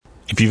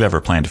If you've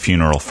ever planned a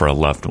funeral for a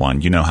loved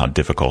one, you know how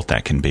difficult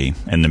that can be.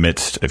 In the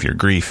midst of your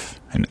grief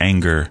and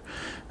anger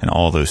and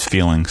all those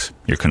feelings,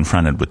 you're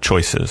confronted with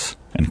choices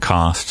and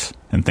costs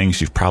and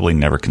things you've probably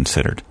never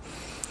considered.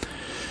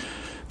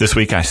 This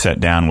week I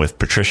sat down with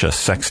Patricia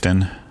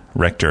Sexton,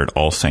 rector at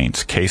All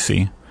Saints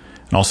Casey,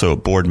 and also a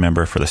board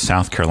member for the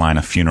South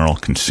Carolina Funeral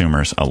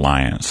Consumers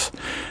Alliance,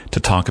 to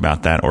talk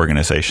about that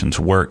organization's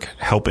work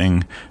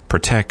helping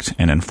protect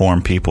and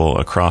inform people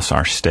across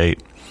our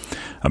state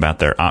about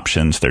their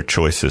options, their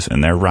choices,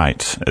 and their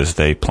rights as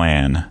they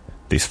plan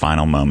these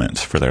final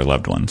moments for their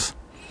loved ones.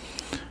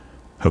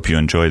 Hope you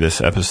enjoy this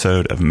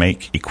episode of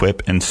Make,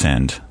 Equip, and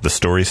Send, the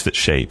stories that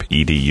shape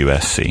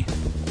EDUSC.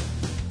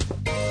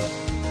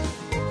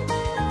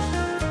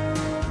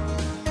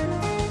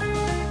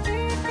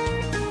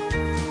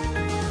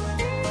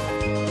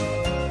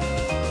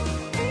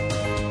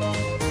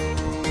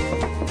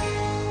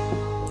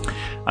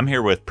 I'm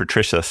here with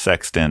Patricia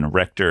Sexton,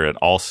 rector at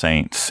All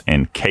Saints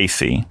in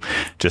Casey,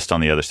 just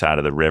on the other side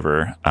of the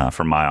river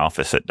from my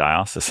office at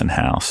Diocesan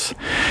House.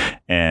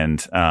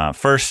 And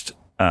first,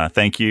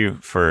 thank you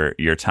for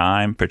your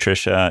time,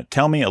 Patricia.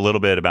 Tell me a little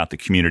bit about the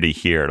community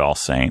here at All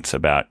Saints,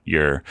 about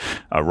your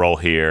role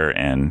here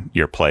and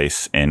your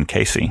place in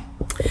Casey.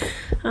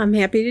 I'm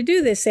happy to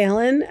do this,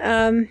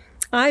 Alan.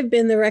 I've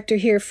been the rector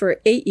here for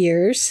 8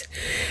 years,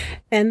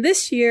 and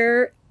this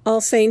year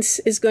All Saints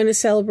is going to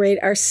celebrate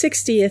our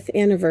 60th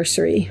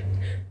anniversary.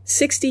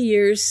 60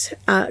 years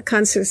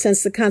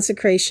since the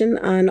consecration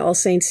on All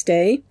Saints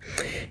Day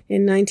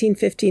in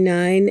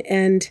 1959.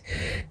 And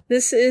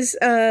this is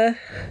a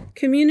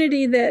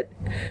community that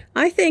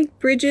I think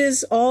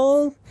bridges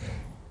all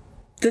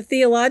the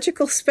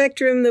theological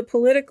spectrum, the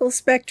political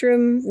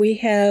spectrum. We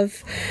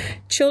have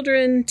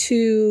children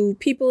to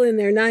people in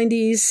their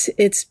 90s.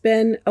 It's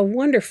been a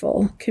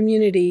wonderful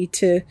community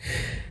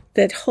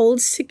that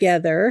holds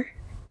together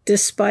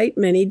despite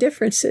many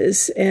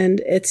differences.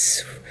 And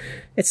it's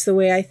the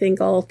way I think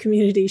all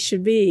communities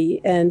should be.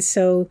 And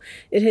so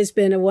it has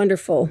been a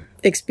wonderful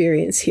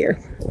experience here.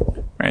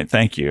 Right.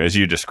 Thank you. As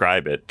you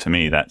describe it, to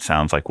me, that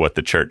sounds like what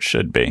the church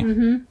should be.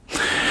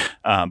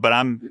 Mm-hmm. But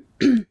I'm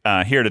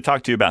here to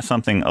talk to you about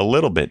something a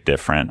little bit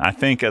different. I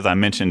think, as I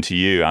mentioned to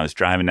you, I was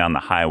driving down the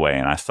highway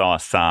and I saw a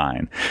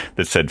sign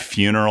that said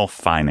funeral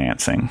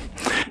financing.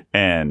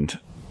 And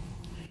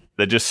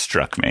that just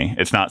struck me.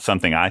 It's not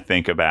something I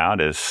think about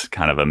as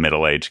kind of a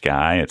middle-aged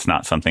guy. It's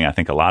not something I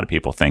think a lot of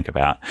people think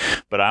about.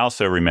 But I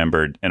also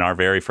remembered in our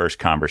very first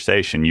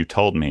conversation, you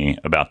told me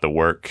about the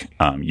work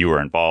you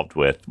were involved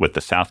with the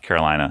South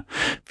Carolina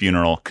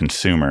Funeral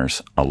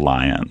Consumers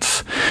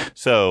Alliance.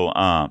 So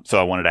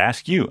I wanted to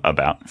ask you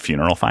about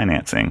funeral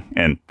financing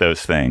and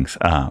those things.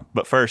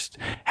 But first,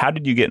 how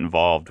did you get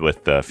involved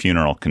with the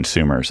Funeral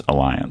Consumers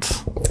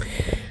Alliance?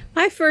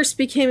 I first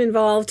became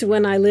involved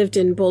when I lived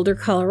in Boulder,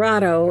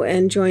 Colorado,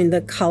 and joined the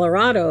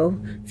Colorado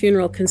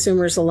Funeral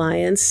Consumers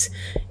Alliance.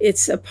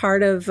 It's a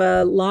part of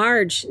a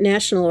large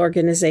national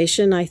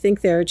organization. I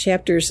think there are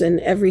chapters in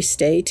every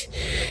state.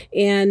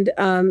 And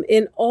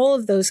in all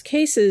of those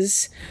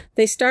cases,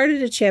 they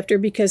started a chapter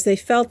because they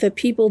felt that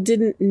people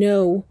didn't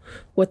know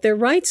what their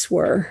rights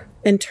were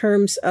in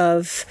terms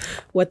of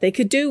what they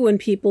could do when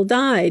people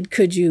died.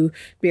 Could you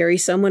bury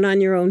someone on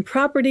your own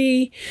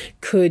property?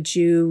 Could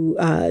you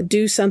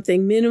do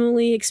something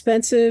minimally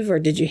expensive? Or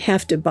did you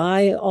have to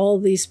buy all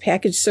these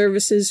package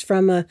services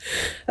from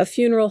a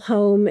funeral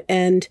home?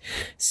 And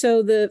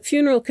so the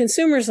Funeral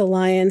Consumers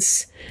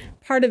Alliance,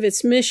 part of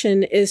its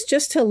mission is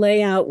just to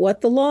lay out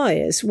what the law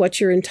is, what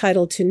you're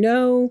entitled to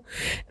know,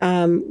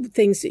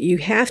 things that you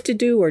have to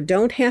do or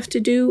don't have to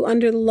do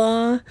under the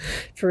law.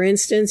 For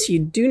instance, you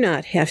do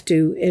not have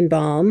to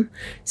embalm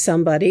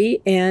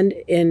somebody.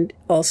 And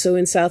also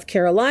in South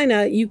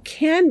Carolina, you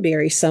can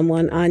bury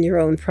someone on your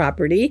own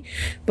property,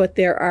 but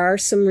there are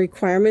some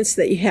requirements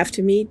that you have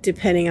to meet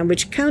depending on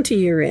which county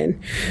you're in.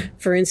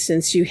 For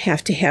instance, you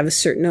have to have a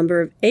certain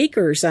number of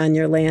acres on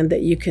your land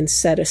that you can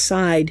set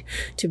aside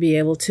to be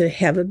able to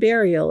have a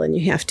burial, and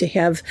you have to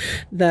have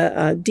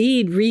the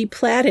deed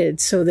replatted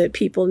so that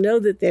people know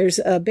that there's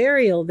a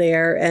burial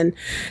there,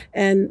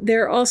 and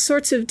there are all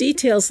sorts of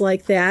details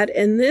like that.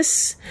 And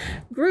this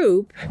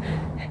group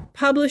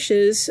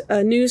publishes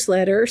a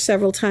newsletter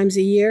several times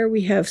a year.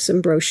 We have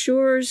some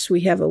brochures,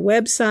 we have a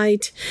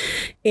website,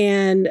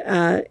 and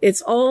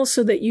it's all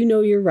so that you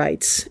know your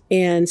rights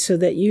and so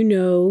that you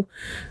know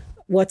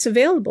what's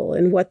available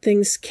and what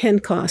things can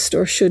cost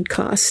or should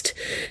cost.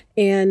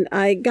 And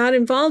I got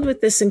involved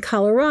with this in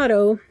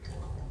Colorado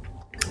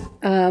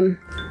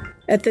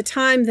at the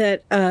time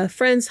that a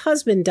friend's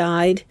husband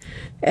died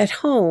at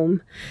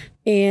home.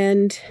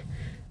 And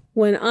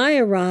when I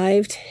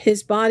arrived,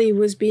 his body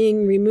was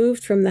being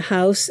removed from the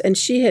house, and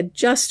she had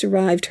just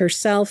arrived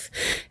herself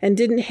and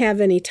didn't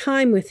have any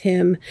time with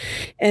him.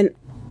 And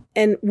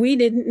And we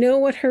didn't know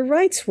what her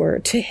rights were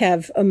to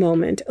have a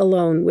moment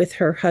alone with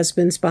her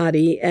husband's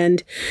body,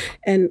 and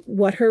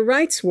what her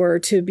rights were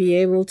to be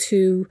able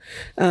to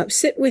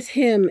sit with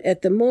him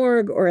at the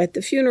morgue or at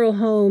the funeral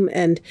home.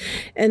 And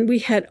we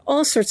had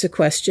all sorts of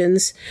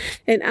questions.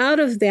 And out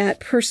of that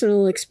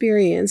personal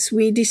experience,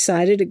 we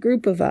decided, a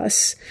group of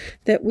us,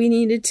 that we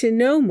needed to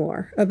know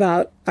more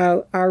about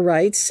our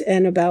rights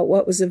and about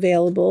what was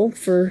available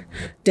for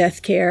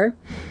death care.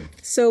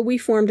 So we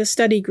formed a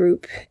study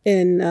group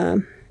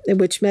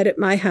which met at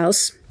my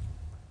house.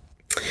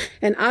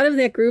 And out of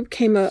that group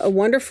came a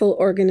wonderful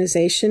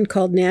organization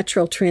called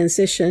Natural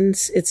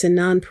Transitions. It's a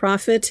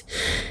nonprofit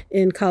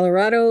in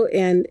Colorado,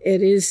 and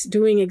it is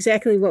doing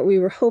exactly what we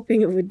were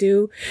hoping it would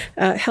do,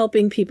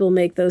 helping people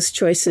make those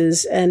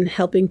choices and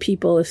helping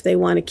people if they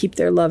want to keep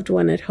their loved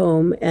one at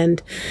home.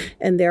 And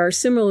there are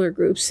similar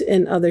groups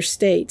in other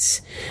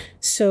states.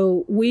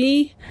 So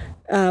we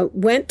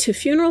went to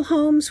funeral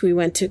homes, we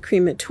went to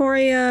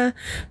crematoria,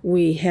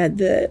 we had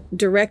the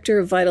director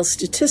of vital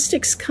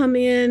statistics come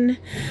in,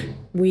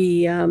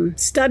 we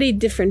studied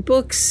different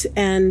books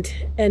and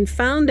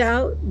found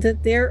out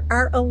that there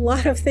are a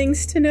lot of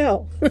things to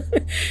know.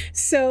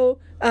 So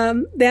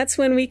that's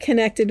when we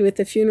connected with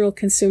the Funeral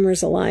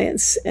Consumers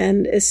Alliance.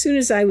 And as soon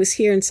as I was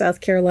here in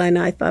South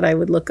Carolina, I thought I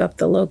would look up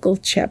the local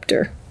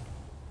chapter.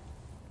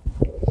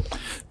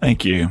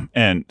 Thank you.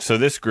 And so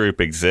this group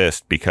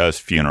exists because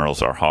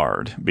funerals are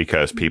hard,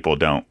 because people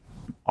don't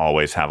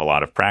always have a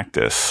lot of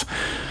practice.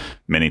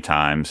 Many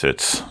times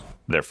it's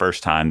their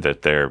first time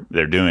that they're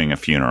doing a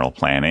funeral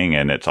planning,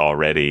 and it's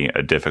already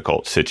a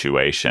difficult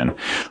situation.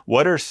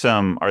 What are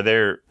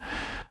there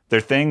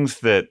things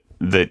that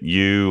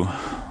you,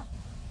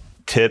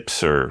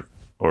 tips or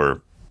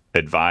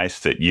advice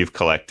that you've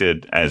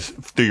collected as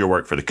through your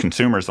work for the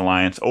Consumers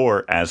Alliance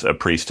or as a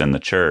priest in the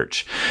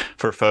church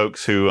for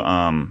folks who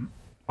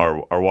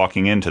are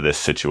walking into this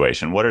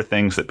situation? What are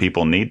things that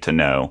people need to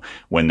know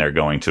when they're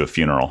going to a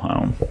funeral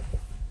home?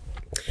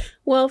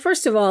 Well,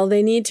 first of all,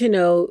 they need to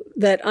know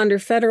that under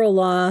federal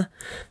law,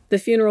 the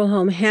funeral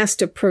home has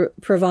to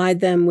provide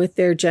them with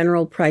their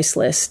general price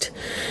list.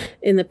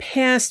 In the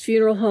past,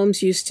 funeral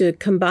homes used to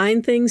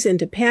combine things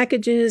into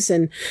packages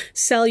and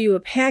sell you a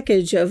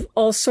package of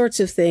all sorts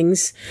of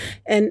things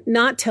and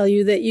not tell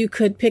you that you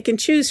could pick and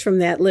choose from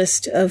that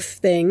list of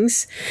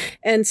things.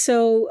 And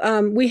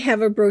so we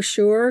have a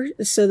brochure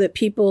so that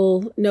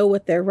people know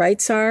what their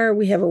rights are.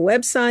 We have a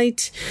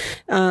website,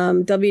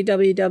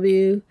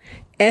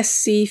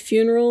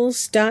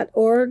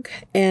 www.scfunerals.org,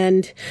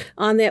 and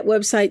on that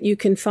website you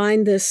can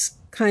find this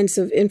kinds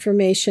of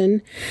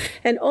information.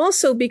 And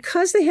also,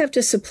 because they have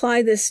to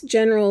supply this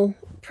general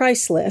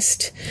price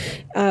list,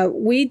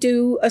 we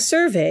do a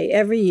survey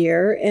every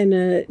year in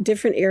a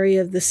different area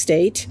of the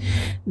state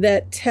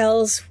that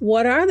tells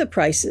what are the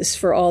prices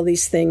for all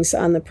these things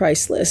on the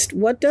price list.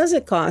 What does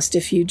it cost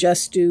if you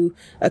just do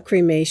a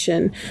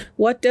cremation?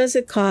 What does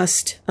it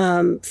cost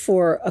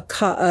for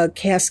a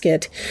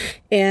casket?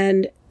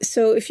 And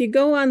so if you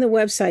go on the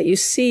website, you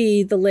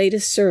see the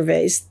latest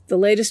surveys. The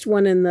latest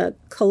one in the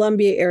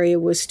Columbia area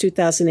was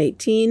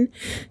 2018,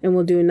 and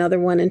we'll do another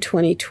one in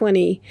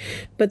 2020.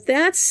 But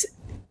that's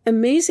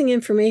amazing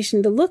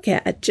information to look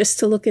at, just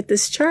to look at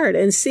this chart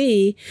and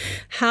see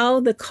how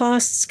the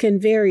costs can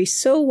vary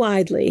so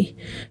widely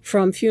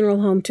from funeral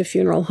home to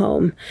funeral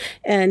home.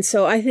 And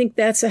so I think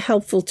that's a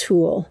helpful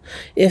tool.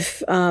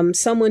 If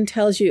someone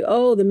tells you,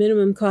 oh, the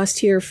minimum cost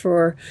here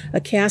for a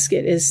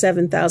casket is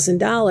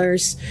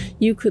 $7,000,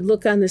 you could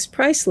look on this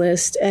price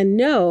list and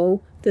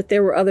know that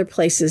there were other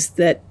places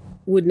that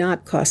would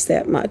not cost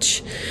that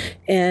much.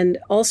 And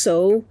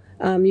also,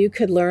 you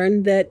could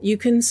learn that you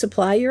can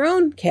supply your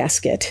own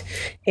casket,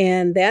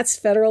 and that's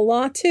federal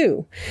law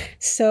too.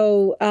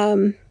 So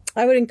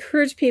I would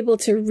encourage people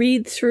to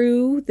read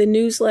through the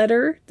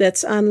newsletter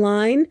that's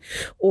online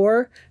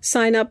or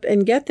sign up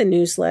and get the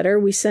newsletter.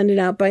 We send it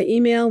out by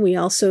email. We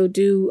also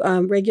do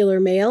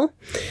regular mail,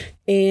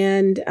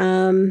 and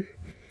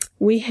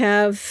we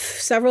have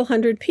several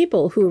hundred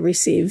people who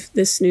receive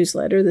this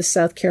newsletter, the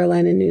South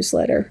Carolina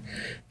newsletter,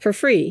 for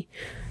free.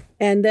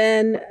 And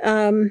then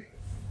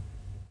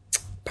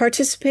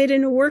participate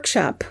in a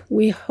workshop.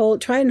 We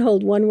try and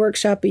hold one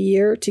workshop a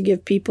year to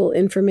give people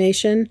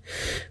information.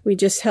 We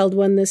just held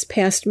one this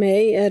past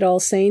May at All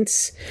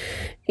Saints.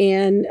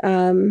 And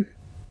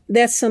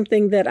that's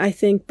something that I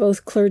think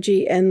both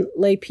clergy and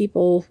lay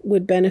people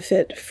would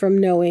benefit from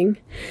knowing.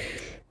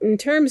 In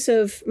terms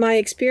of my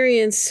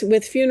experience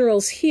with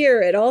funerals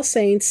here at All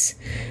Saints,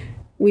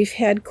 we've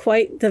had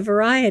quite the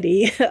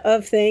variety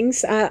of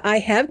things. I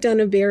have done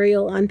a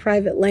burial on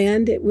private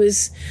land. It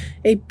was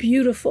a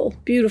beautiful,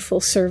 beautiful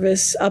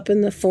service up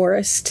in the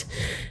forest.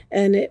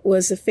 And it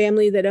was a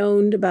family that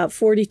owned about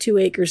 42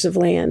 acres of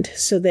land.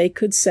 So they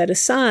could set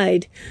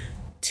aside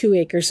 2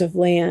 acres of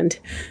land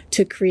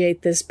to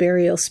create this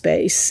burial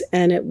space.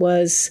 And it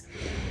was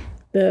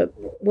the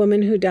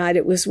woman who died,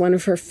 it was one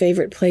of her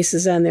favorite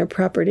places on their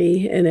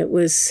property. And it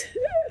was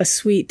a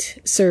sweet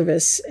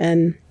service.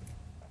 And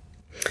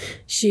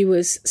she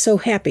was so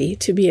happy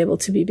to be able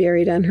to be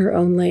buried on her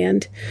own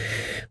land.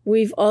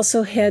 We've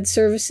also had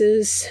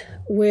services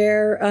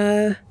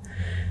where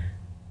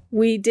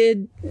we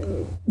did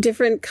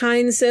different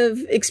kinds of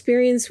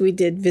experience. We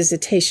did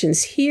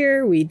visitations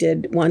here. We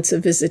did once a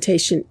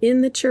visitation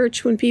in the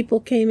church when people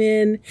came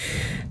in.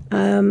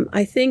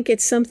 I think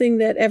it's something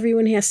that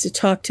everyone has to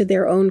talk to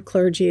their own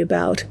clergy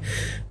about.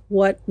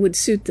 What would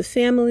suit the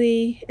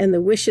family and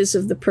the wishes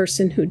of the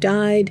person who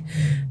died?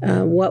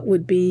 What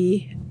would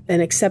be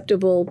an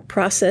acceptable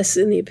process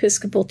in the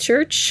Episcopal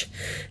Church?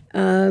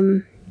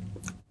 But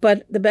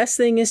the best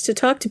thing is to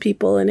talk to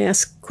people and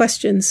ask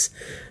questions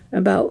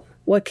about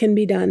what can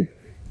be done.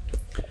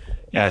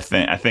 Yeah,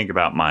 I think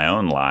about my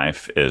own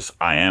life is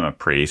I am a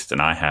priest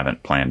and I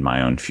haven't planned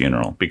my own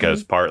funeral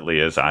because partly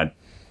is I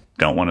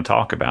don't want to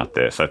talk about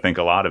this. I think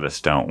a lot of us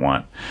don't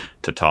want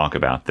to talk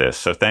about this.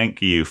 So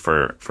thank you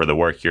for the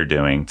work you're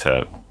doing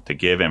to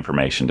give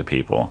information to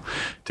people,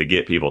 to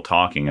get people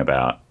talking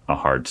about a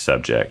hard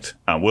subject.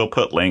 We'll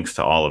put links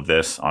to all of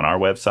this on our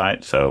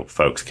website so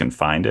folks can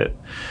find it.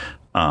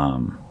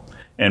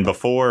 And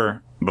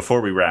before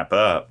we wrap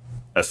up,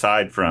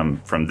 aside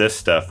from this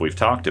stuff we've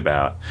talked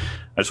about,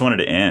 I just wanted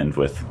to end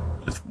with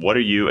what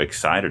are you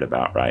excited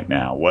about right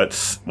now?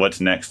 What's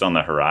next on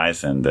the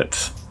horizon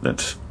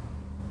that's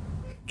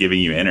giving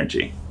you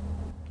energy?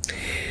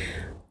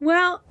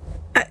 Well,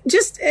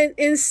 just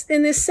in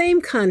this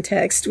same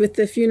context with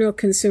the Funeral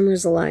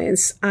Consumers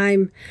Alliance,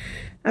 I'm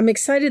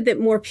excited that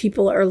more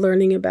people are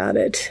learning about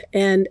it,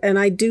 and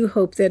I do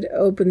hope that it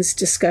opens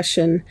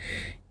discussion.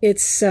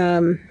 It's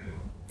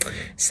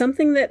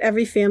something that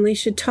every family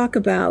should talk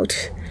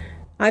about.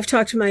 I've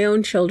talked to my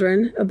own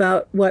children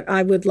about what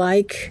I would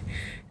like.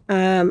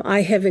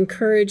 I have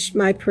encouraged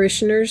my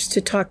parishioners to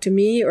talk to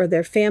me or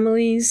their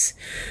families.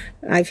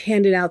 I've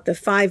handed out the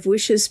 5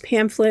 Wishes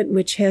pamphlet,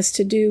 which has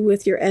to do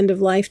with your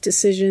end-of-life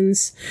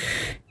decisions.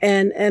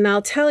 And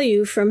I'll tell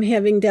you, from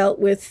having dealt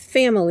with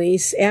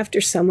families after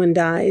someone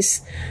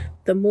dies,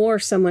 the more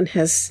someone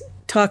has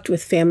talked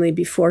with family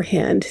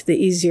beforehand, the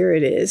easier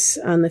it is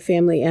on the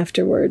family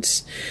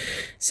afterwards.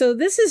 So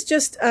this is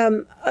just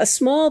a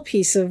small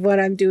piece of what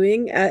I'm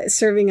doing,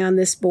 serving on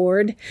this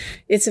board.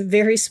 It's a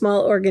very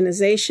small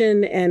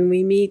organization, and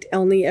we meet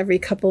only every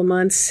couple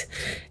months.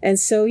 And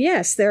so,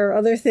 yes, there are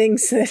other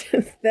things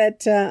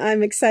that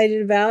I'm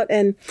excited about.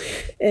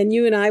 And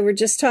you and I were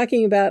just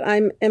talking about,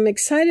 I'm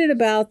excited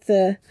about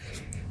the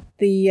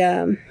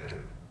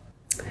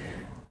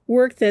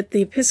work that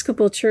the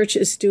Episcopal Church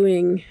is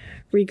doing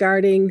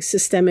regarding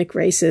systemic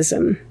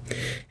racism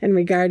and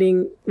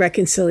regarding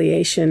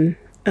reconciliation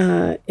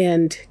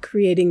and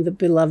creating the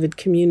beloved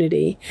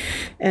community.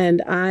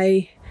 And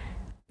I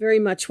very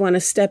much want to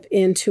step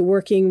into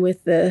working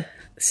with the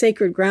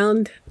Sacred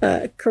Ground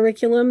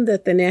curriculum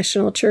that the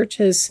National Church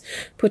has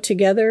put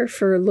together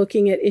for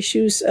looking at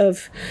issues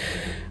of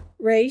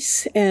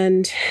race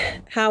and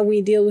how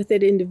we deal with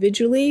it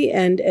individually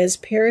and as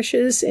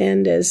parishes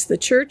and as the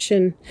church,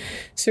 and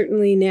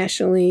certainly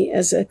nationally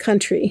as a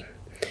country.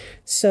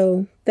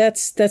 So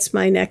that's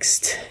my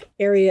next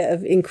area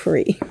of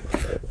inquiry.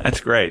 That's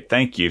great.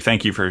 Thank you.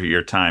 Thank you for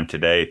your time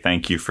today.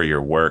 Thank you for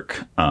your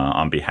work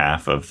on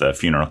behalf of the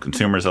Funeral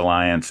Consumers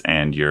Alliance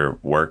and your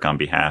work on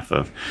behalf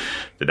of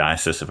the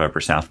Diocese of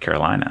Upper South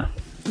Carolina.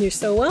 You're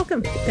so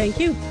welcome. Thank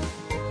you.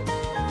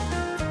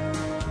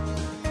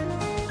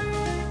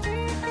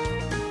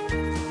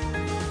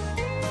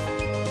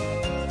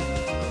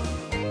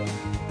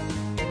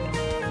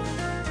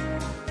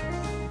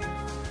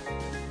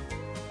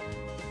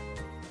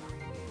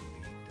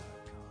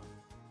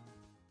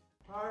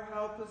 Our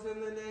help is in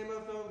the name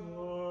of the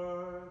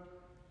Lord,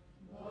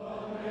 the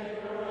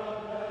maker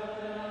of heaven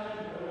and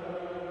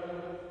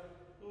earth.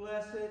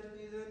 Blessed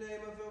be the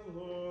name of the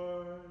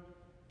Lord,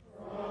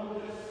 from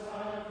this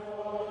time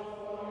forth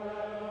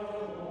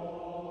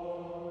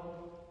forevermore.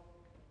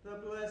 The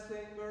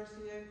blessing,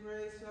 mercy, and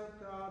grace of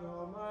God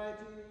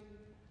Almighty,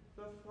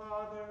 the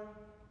Father,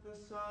 the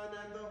Son,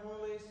 and the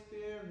Holy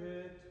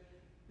Spirit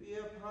be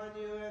upon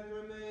you and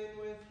remain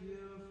with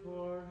you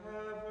forever.